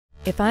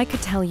If I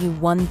could tell you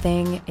one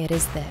thing, it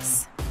is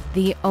this.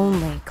 The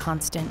only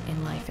constant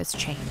in life is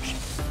change.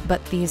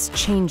 But these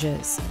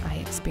changes I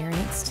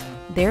experienced,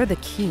 they're the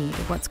key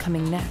to what's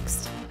coming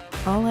next.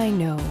 All I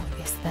know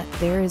is that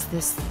there is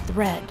this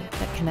thread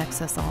that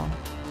connects us all.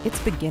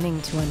 It's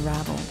beginning to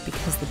unravel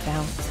because the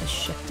balance has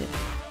shifted.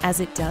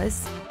 As it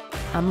does,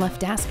 I'm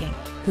left asking,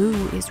 who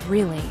is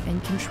really in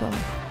control?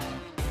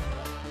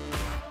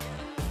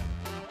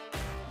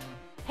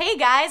 Hey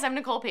guys, I'm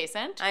Nicole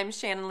Payson. I'm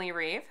Shannon Lee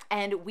Reeve.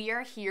 And we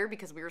are here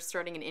because we are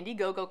starting an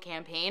Indiegogo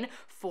campaign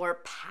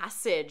for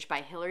Passage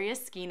by Hillary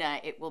Esquina.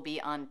 It will be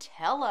on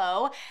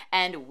Tello,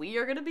 and we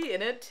are gonna be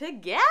in it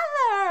together.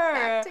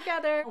 Back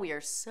together. We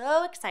are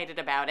so excited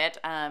about it.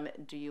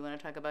 Do you wanna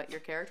talk about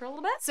your character a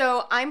little bit?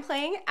 So I'm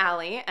playing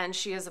Allie, and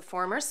she is a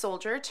former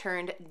soldier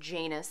turned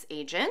Janus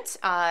agent.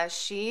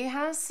 She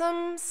has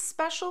some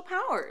special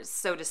powers,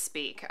 so to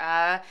speak,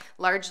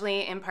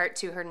 largely in part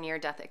to her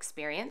near-death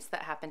experience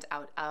that happened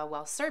out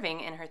while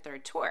serving in her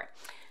third tour.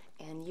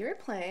 And you're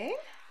playing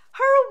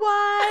her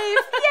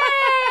wife.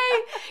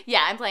 Yay!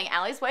 Yeah, I'm playing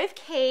Allie's wife,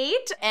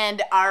 Kate,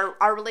 and our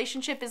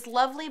relationship is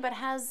lovely, but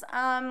has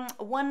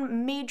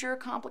one major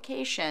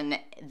complication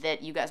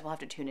that you guys will have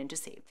to tune in to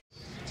see.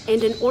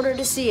 And in order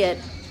to see it,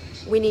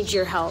 we need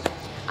your help.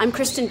 I'm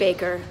Kristen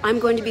Baker. I'm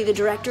going to be the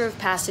director of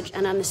Passage,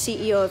 and I'm the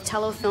CEO of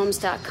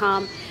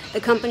TelloFilms.com, the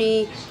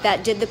company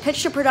that did the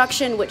pitch to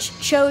production, which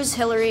chose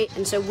Hillary.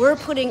 And so we're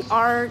putting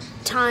our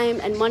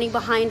time and money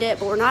behind it,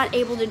 but we're not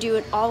able to do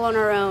it all on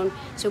our own.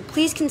 So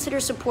please consider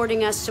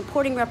supporting us,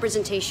 supporting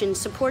representation,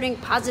 supporting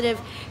positive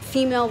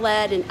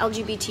female-led and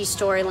LGBT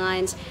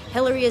storylines.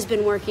 Hillary has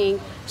been working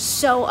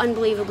so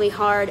unbelievably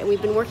hard, and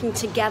we've been working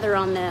together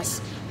on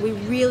this. We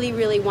really,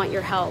 really want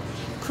your help.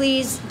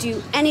 Please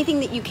do anything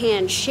that you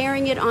can,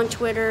 sharing it on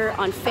Twitter,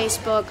 on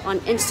Facebook, on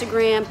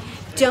Instagram,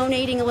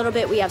 donating a little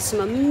bit. We have some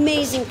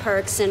amazing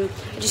perks, and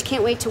I just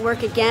can't wait to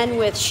work again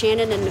with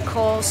Shannon and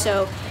Nicole.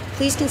 So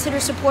please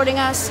consider supporting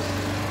us.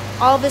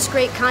 All this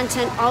great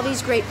content, all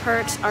these great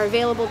perks are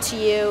available to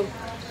you.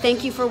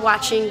 Thank you for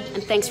watching,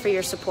 and thanks for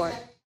your support.